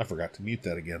 I forgot to mute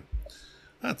that again.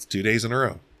 That's 2 days in a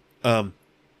row.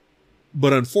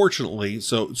 But unfortunately,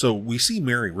 so we see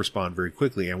Mary respond very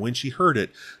quickly. And when she heard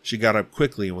it, she got up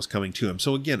quickly and was coming to him.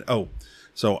 So again,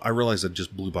 so I realized I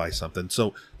just blew by something.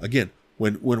 So again,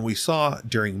 when we saw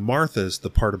during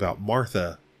the part about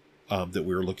Martha, that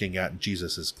we were looking at in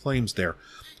Jesus's claims there,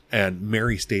 and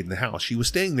Mary stayed in the house, she was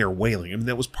staying there wailing.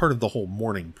 That was part of the whole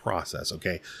mourning process.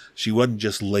 Okay. She wasn't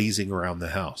just lazing around the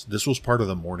house. This was part of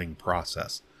the mourning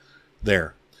process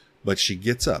there, but she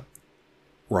gets up.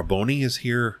 Rabboni is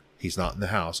here. He's not in the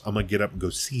house. I'm going to get up and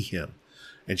go see him.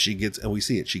 And we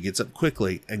see it. She gets up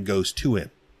quickly and goes to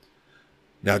him.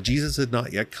 Now, Jesus had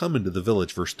not yet come into the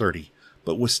village, verse 30,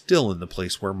 but was still in the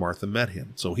place where Martha met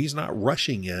him. So he's not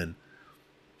rushing in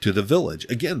to the village.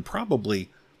 Again, probably,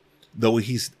 though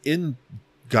he's in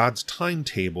God's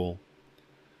timetable,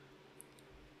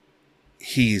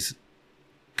 he's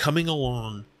coming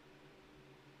along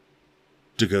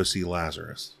to go see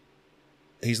Lazarus.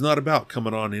 He's not about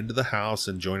coming on into the house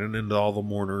and joining into all the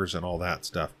mourners and all that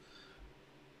stuff.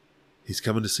 He's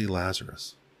coming to see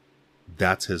Lazarus.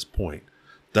 That's his point.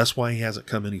 That's why he hasn't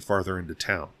come any farther into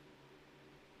town.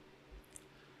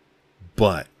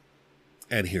 But,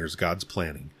 and here's God's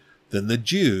planning. Then the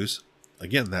Jews,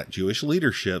 again, that Jewish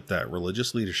leadership, that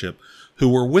religious leadership, who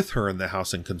were with her in the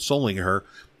house and consoling her,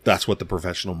 that's what the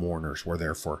professional mourners were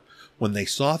there for. When they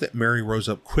saw that Mary rose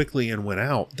up quickly and went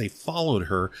out, they followed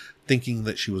her, thinking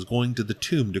that she was going to the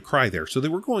tomb to cry there. So they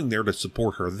were going there to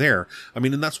support her there.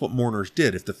 And that's what mourners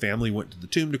did. If the family went to the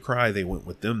tomb to cry, they went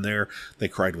with them there. They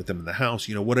cried with them in the house.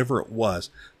 Whatever it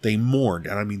was, they mourned.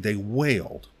 And they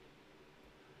wailed.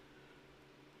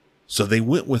 So they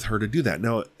went with her to do that.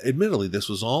 Now, admittedly, this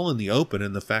was all in the open.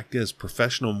 And the fact is,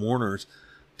 professional mourners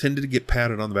tended to get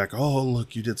patted on the back. Oh,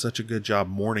 look, you did such a good job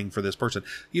mourning for this person.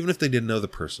 Even if they didn't know the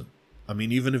person.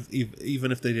 Even if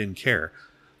they didn't care,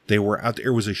 they were out there.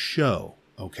 It was a show.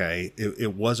 Okay.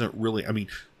 It wasn't really,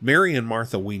 Mary and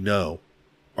Martha, we know,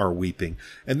 are weeping.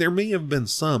 And there may have been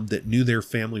some that knew their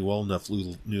family well enough,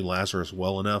 knew Lazarus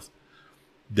well enough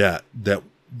that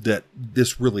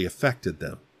this really affected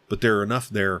them. But there are enough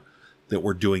there that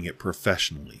were doing it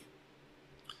professionally.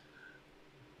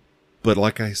 But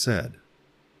like I said,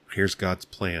 here's God's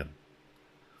plan.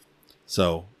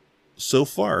 So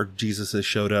far, Jesus has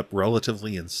showed up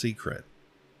relatively in secret.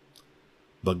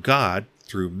 But God,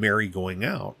 through Mary going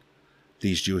out,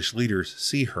 these Jewish leaders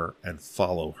see her and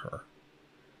follow her.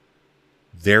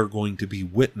 They're going to be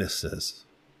witnesses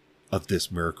of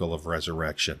this miracle of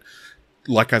resurrection.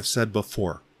 Like I've said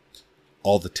before,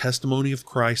 all the testimony of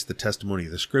Christ, the testimony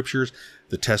of the scriptures,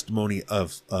 the testimony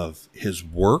of his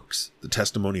works, the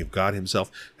testimony of God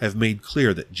himself have made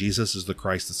clear that Jesus is the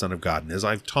Christ, the Son of God. And as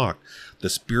I've talked, the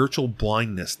spiritual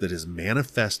blindness that is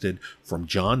manifested from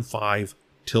John 5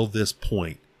 till this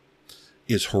point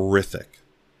is horrific,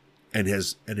 and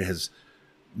has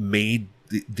made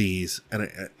these,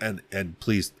 and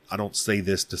please, I don't say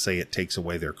this to say it takes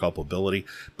away their culpability,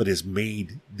 but has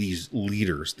made these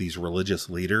leaders, these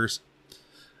religious leaders,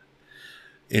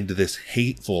 into this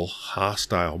hateful,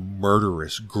 hostile,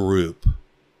 murderous group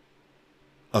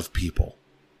of people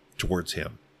towards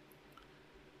him.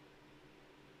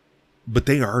 But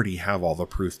they already have all the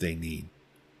proof they need.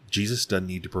 Jesus doesn't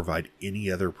need to provide any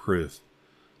other proof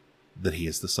that he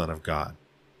is the Son of God.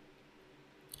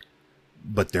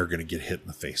 But they're going to get hit in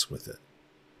the face with it.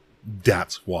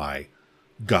 That's why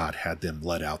God had them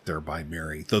led out there by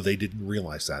Mary, though they didn't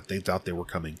realize that. They thought they were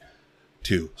coming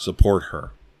to support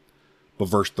her. But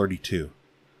verse 32,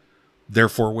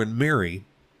 therefore when Mary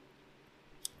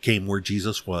came where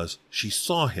Jesus was, she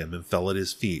saw him and fell at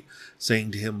his feet, saying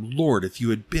to him, Lord, if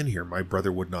you had been here, my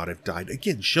brother would not have died.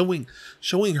 Again, showing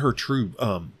her true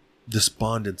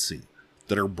despondency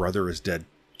that her brother is dead,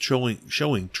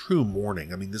 showing true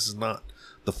mourning. I mean, this is not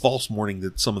the false mourning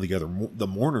that some of the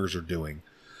mourners are doing,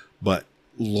 but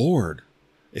Lord,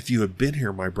 if you had been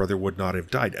here, my brother would not have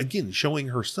died. Again, showing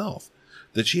herself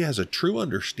that she has a true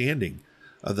understanding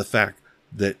of the fact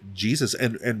that Jesus,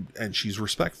 and she's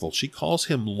respectful. She calls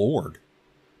him Lord.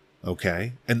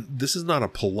 Okay. And this is not a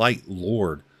polite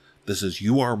Lord. This is,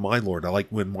 you are my Lord. I like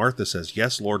when Martha says,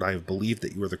 yes, Lord, I have believed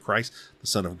that you are the Christ, the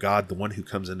Son of God, the one who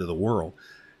comes into the world.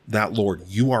 That Lord,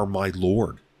 you are my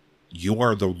Lord. You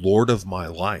are the Lord of my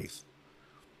life.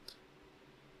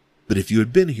 But if you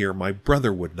had been here, my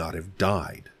brother would not have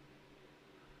died.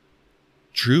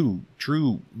 True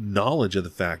knowledge of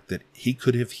the fact that he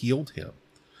could have healed him.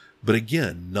 But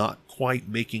again, not quite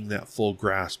making that full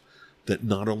grasp that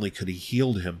not only could he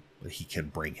heal him, but he can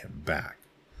bring him back.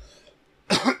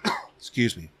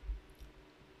 Excuse me.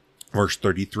 Verse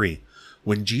 33,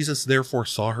 when Jesus therefore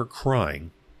saw her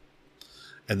crying,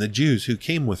 and the Jews who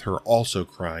came with her also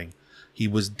crying, he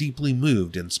was deeply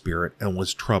moved in spirit and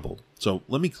was troubled. So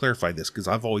let me clarify this, because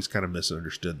I've always kind of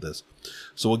misunderstood this.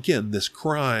 So again, this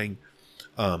crying,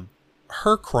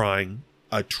 her crying,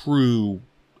 a true,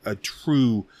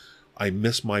 I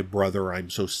miss my brother, I'm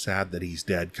so sad that he's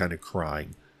dead kind of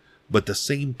crying. But the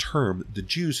same term, the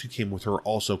Jews who came with her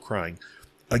also crying.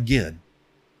 Again,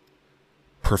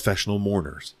 professional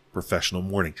mourners, professional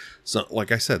mourning. So,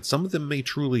 like I said, some of them may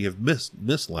truly have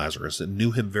missed Lazarus and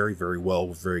knew him very, very well,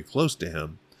 were very close to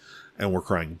him, and were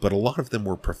crying. But a lot of them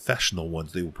were professional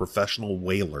ones. They were professional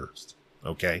wailers.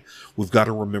 Okay, we've got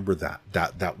to remember that.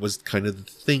 That was kind of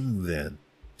the thing then.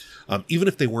 Even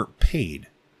if they weren't paid,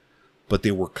 but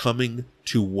they were coming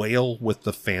to wail with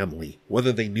the family,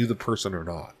 whether they knew the person or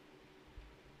not.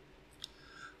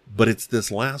 But it's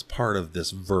this last part of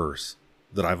this verse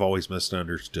that I've always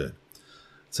misunderstood.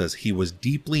 It says, he was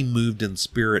deeply moved in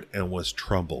spirit and was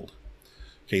troubled.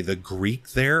 Okay, the Greek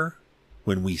there,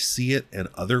 when we see it in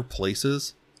other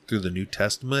places through the New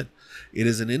Testament, it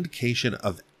is an indication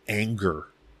of anger,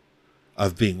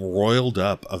 of being roiled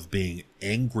up, of being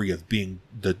angry, of being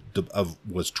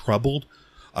was troubled,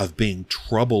 of being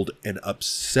troubled and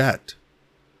upset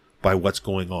by what's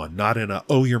going on. Not in a,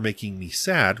 oh, you're making me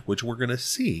sad, which we're going to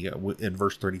see in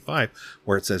verse 35,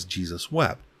 where it says Jesus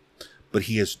wept. But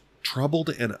he is troubled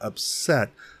and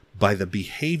upset by the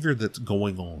behavior that's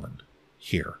going on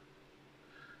here.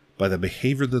 By the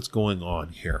behavior that's going on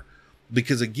here.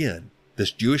 Because again,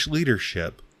 this Jewish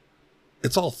leadership,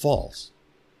 it's all false.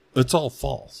 It's all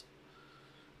false.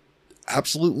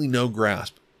 Absolutely no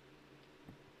grasp.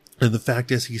 And the fact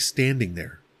is, he's standing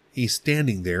there. He's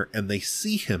standing there, and they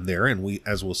see him there, and we,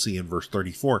 as we'll see in verse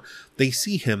 34, they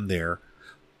see him there.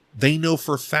 They know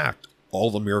for a fact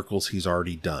all the miracles he's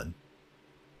already done.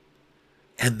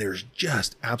 And there's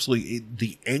just absolutely,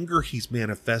 the anger he's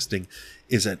manifesting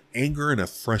is an anger and a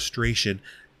frustration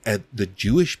at the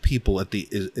Jewish people, at the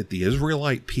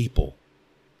Israelite people.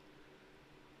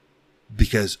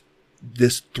 Because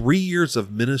this 3 years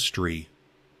of ministry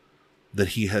that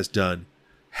he has done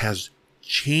has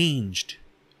changed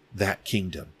that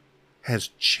kingdom, has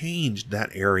changed that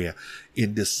area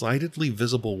in decidedly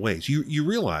visible ways. You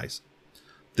realize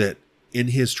that in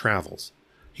his travels,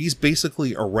 he's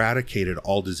basically eradicated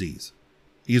all disease.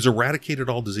 He's eradicated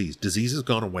all disease. Disease has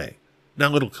gone away.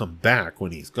 Now it'll come back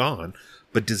when he's gone,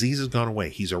 but disease has gone away.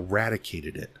 He's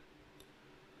eradicated it.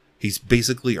 He's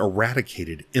basically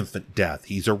eradicated infant death.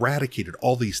 He's eradicated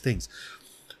all these things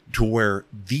to where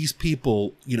these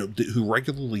people, who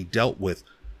regularly dealt with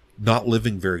not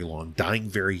living very long, dying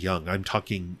very young. I'm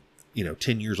talking,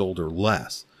 10 years old or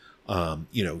less.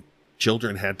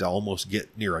 Children had to almost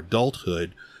get near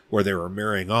adulthood where they were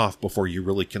marrying off before you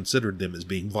really considered them as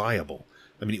being viable.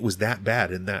 I mean, it was that bad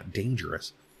and that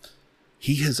dangerous.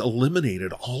 He has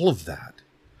eliminated all of that.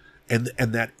 And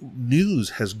that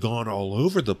news has gone all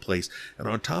over the place. And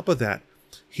on top of that,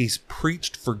 he's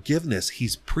preached forgiveness.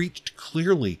 He's preached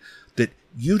clearly that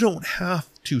you don't have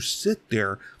to sit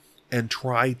there and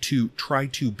try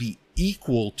to be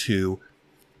equal to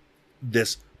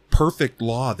this perfect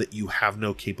law that you have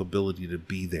no capability to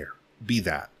be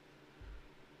that.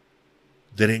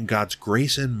 That in God's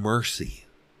grace and mercy,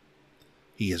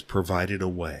 he has provided a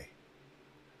way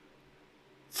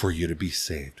for you to be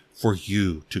saved, for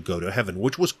you to go to heaven,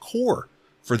 which was core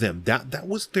for them. That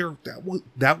was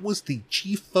the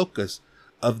chief focus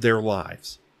of their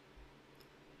lives,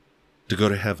 to go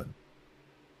to heaven.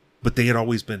 But they had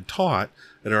always been taught,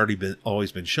 it had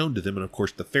always been shown to them, and of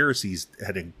course the Pharisees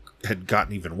had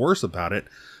gotten even worse about it,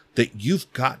 that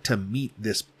you've got to meet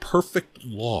this perfect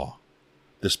law,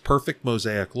 this perfect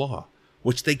Mosaic law,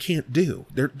 which they can't do.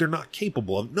 They're not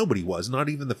capable of. Nobody was, not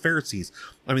even the Pharisees.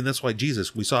 I mean, that's why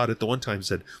Jesus, we saw it at the one time,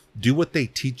 said, do what they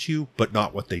teach you, but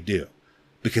not what they do,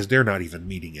 because they're not even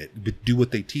meeting it. But do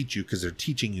what they teach you because they're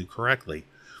teaching you correctly.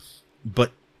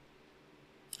 But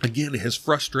again, his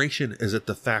frustration is at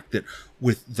the fact that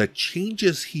with the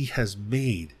changes he has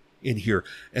made in here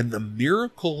and the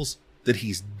miracles that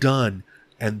he's done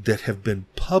and that have been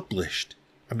published,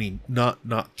 I mean, not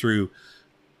through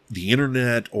the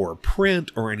internet or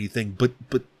print or anything, but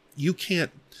you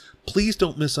can't, please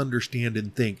don't misunderstand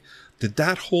and think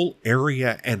that whole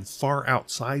area and far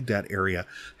outside that area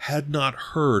had not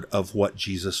heard of what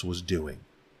Jesus was doing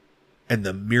and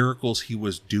the miracles he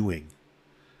was doing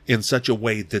in such a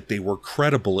way that they were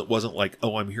credible. It wasn't like,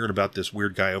 oh, I'm hearing about this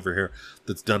weird guy over here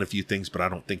that's done a few things, but I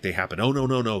don't think they happen. Oh,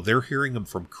 no. They're hearing them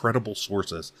from credible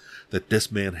sources that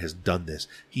this man has done this.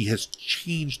 He has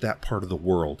changed that part of the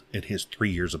world in his 3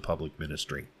 years of public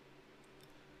ministry.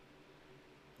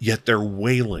 Yet they're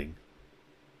wailing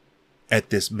at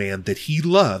this man that he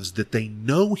loves, that they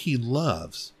know he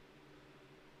loves,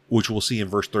 which we'll see in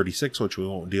verse 36, which we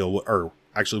won't deal with, or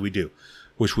actually we do,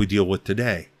 which we deal with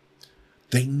today.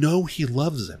 They know he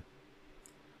loves them.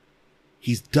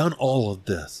 He's done all of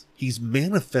this. He's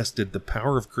manifested the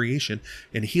power of creation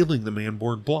and healing the man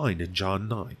born blind in John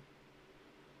 9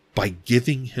 by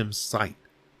giving him sight.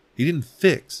 He didn't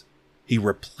fix, he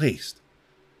replaced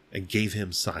and gave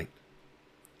him sight.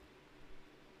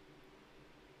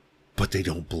 But they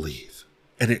don't believe,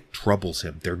 and it troubles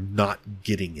him. They're not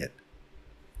getting it.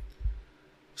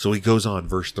 So he goes on,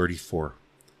 verse 34.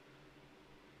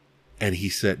 And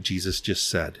Jesus just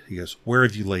said, he goes, where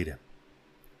have you laid him?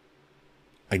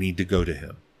 I need to go to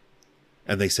him.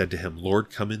 And they said to him, Lord,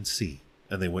 come and see.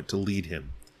 And they went to lead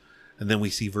him. And then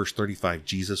we see verse 35,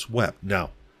 Jesus wept.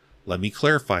 Now, let me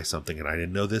clarify something, and I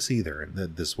didn't know this either, and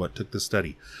this is what took the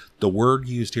study. The word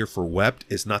used here for wept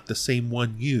is not the same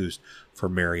one used for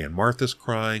Mary and Martha's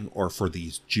crying, or for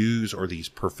these Jews, or these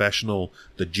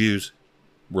the Jews,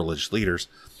 religious leaders,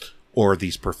 or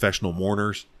these professional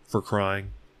mourners for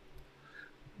crying.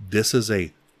 This is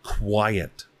a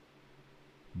quiet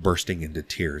bursting into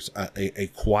tears, a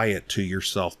quiet to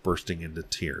yourself bursting into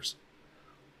tears.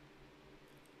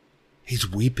 He's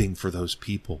weeping for those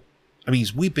people. I mean,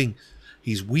 he's weeping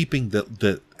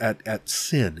at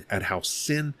sin, at how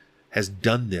sin has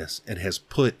done this and has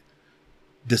put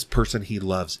this person he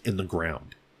loves in the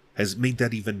ground, has made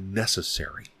that even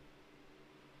necessary,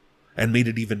 and made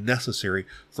it even necessary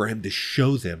for him to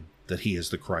show them that he is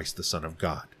the Christ, the Son of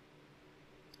God.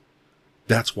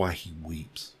 That's why he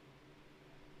weeps.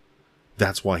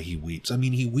 That's why he weeps. I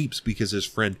mean, he weeps because his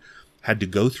friend had to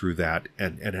go through that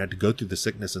and had to go through the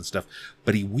sickness and stuff.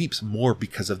 But he weeps more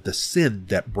because of the sin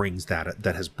that brings that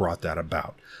has brought that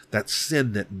about. That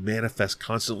sin that manifests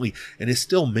constantly and is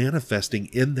still manifesting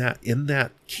in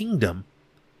that kingdom,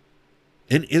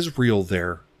 in Israel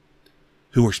there,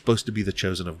 who are supposed to be the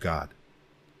chosen of God,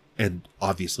 and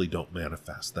obviously don't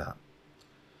manifest that.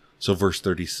 So verse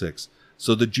 36.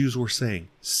 So the Jews were saying,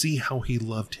 see how he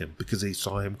loved him, because they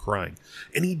saw him crying.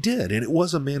 And he did, and it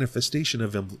was a manifestation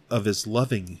of his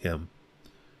loving him.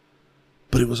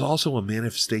 But it was also a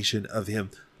manifestation of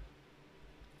him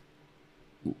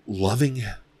loving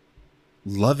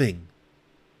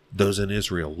those in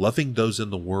Israel, loving those in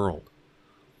the world.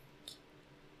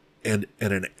 And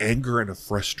an anger and a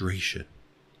frustration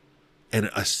and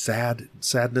a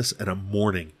sadness and a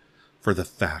mourning for the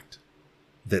fact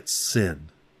that sin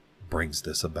brings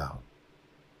this about.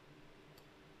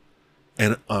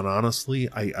 And honestly,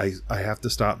 I have to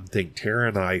stop and think. Tara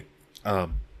and I,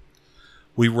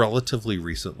 we relatively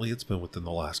recently, it's been within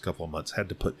the last couple of months, had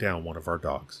to put down one of our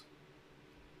dogs.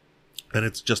 And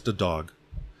it's just a dog.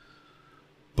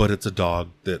 But it's a dog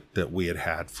that we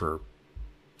had for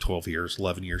 12 years,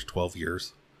 11 years, 12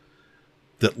 years,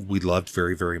 that we loved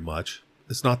very, very much.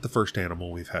 It's not the first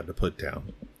animal we've had to put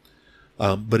down,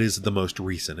 but is the most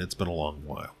recent. It's been a long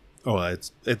while. Oh,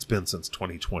 it's been since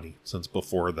 2020, since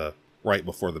right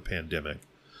before the pandemic,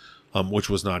 which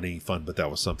was not any fun, but that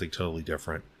was something totally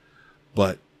different.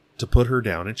 But to put her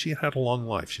down, and she had a long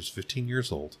life. She was 15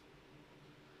 years old.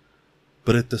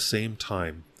 But at the same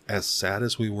time, as sad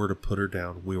as we were to put her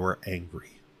down, we were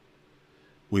angry.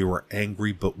 We were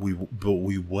angry, but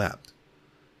we wept.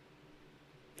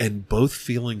 And both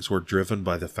feelings were driven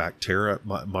by the fact, Tara,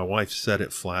 my wife said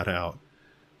it flat out.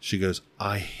 She goes,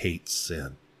 I hate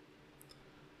sin.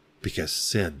 Because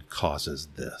sin causes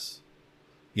this.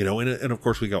 And of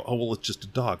course we go, oh, well, it's just a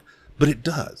dog. But it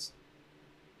does.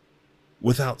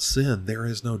 Without sin, there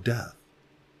is no death.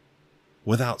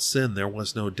 Without sin, there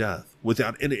was no death.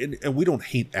 And we don't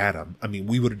hate Adam. I mean,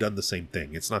 we would have done the same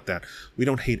thing. It's not that. We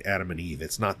don't hate Adam and Eve.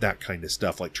 It's not that kind of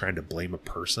stuff, like trying to blame a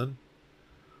person.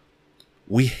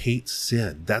 We hate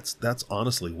sin. That's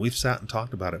honestly, we've sat and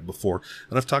talked about it before,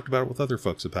 and I've talked about it with other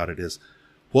folks about it, is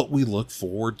what we look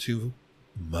forward to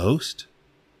most,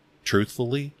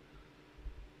 truthfully,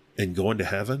 in going to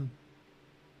heaven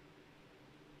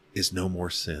is no more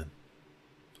sin,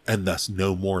 and thus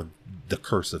no more the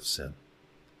curse of sin.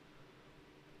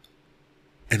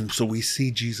 And so we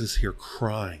see Jesus here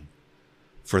crying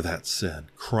for that sin,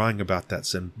 crying about that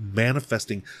sin,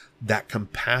 manifesting that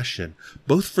compassion,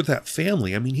 both for that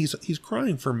family. I mean, he's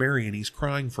crying for Mary, and he's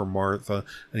crying for Martha,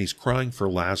 and he's crying for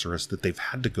Lazarus, that they've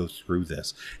had to go through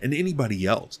this, and anybody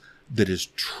else that is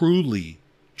truly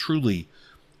emotionally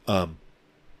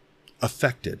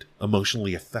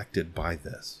affected by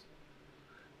this.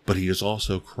 But he is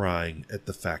also crying at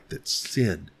the fact that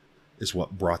sin is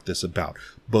what brought this about.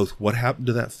 Both what happened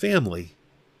to that family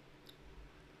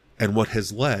and what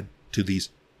has led to these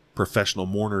professional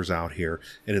mourners out here,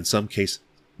 and in some case,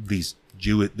 this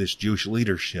Jewish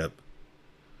leadership,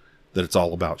 that it's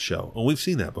all about show. And we've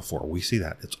seen that before. We see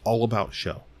that. It's all about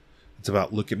show. It's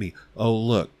about, look at me.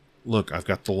 Oh, look, I've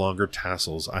got the longer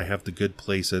tassels. I have the good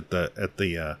place at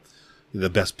the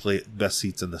best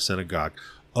seats in the synagogue.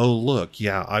 Oh, look,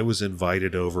 yeah, I was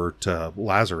invited over to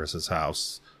Lazarus's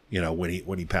house. When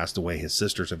he passed away, his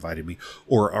sisters invited me,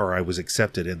 or I was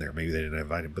accepted in there. Maybe they didn't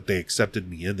invite him, but they accepted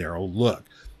me in there. Oh, look,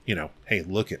 hey,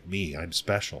 look at me. I'm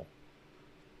special.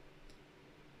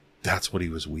 That's what he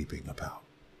was weeping about.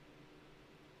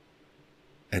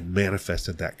 And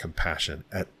manifested that compassion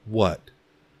at what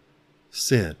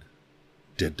sin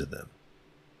did to them.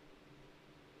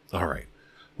 All right.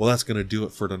 Well, that's going to do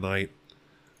it for tonight.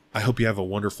 I hope you have a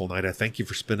wonderful night. I thank you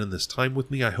for spending this time with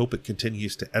me. I hope it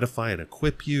continues to edify and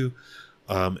equip you,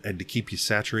 and to keep you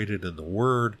saturated in the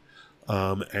Word.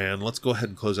 And let's go ahead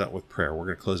and close out with prayer. We're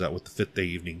going to close out with the fifth day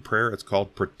evening prayer. It's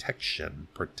called Protection.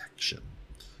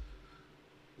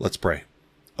 Let's pray.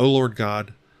 O Lord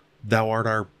God, thou art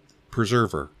our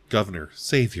preserver, governor,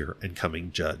 savior, and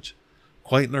coming judge.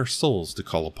 Quieten our souls to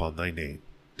call upon thy name.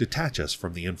 Detach us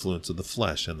from the influence of the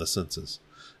flesh and the senses.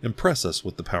 Impress us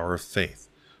with the power of faith.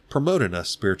 Promote in us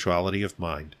spirituality of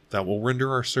mind that will render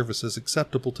our services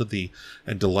acceptable to thee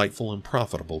and delightful and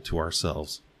profitable to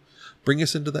ourselves. Bring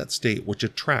us into that state which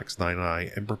attracts thine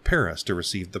eye, and prepare us to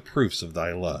receive the proofs of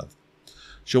thy love.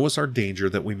 Show us our danger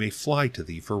that we may fly to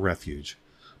thee for refuge.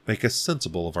 Make us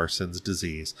sensible of our sin's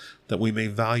disease, that we may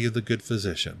value the good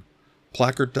physician.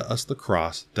 Placard to us the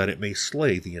cross, that it may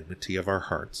slay the enmity of our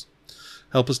hearts.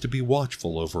 Help us to be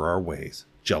watchful over our ways,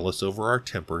 jealous over our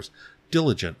tempers,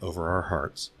 diligent over our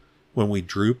hearts. When we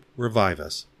droop, revive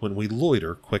us. When we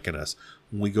loiter, quicken us.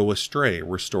 When we go astray,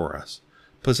 restore us.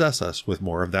 Possess us with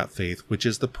more of that faith which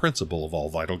is the principle of all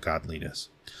vital godliness.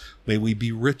 May we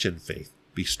be rich in faith,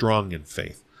 be strong in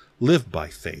faith, live by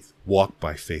faith, walk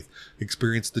by faith,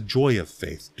 experience the joy of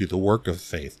faith, do the work of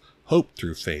faith, hope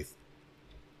through faith.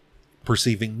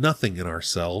 Perceiving nothing in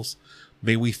ourselves,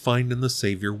 may we find in the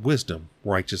Savior wisdom,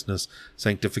 righteousness,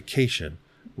 sanctification,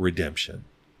 redemption.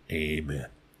 Amen.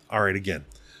 All right, again,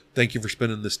 thank you for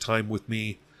spending this time with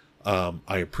me.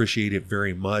 I appreciate it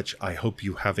very much. I hope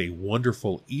you have a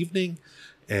wonderful evening,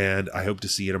 and I hope to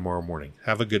see you tomorrow morning.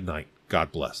 Have a good night.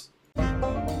 God bless.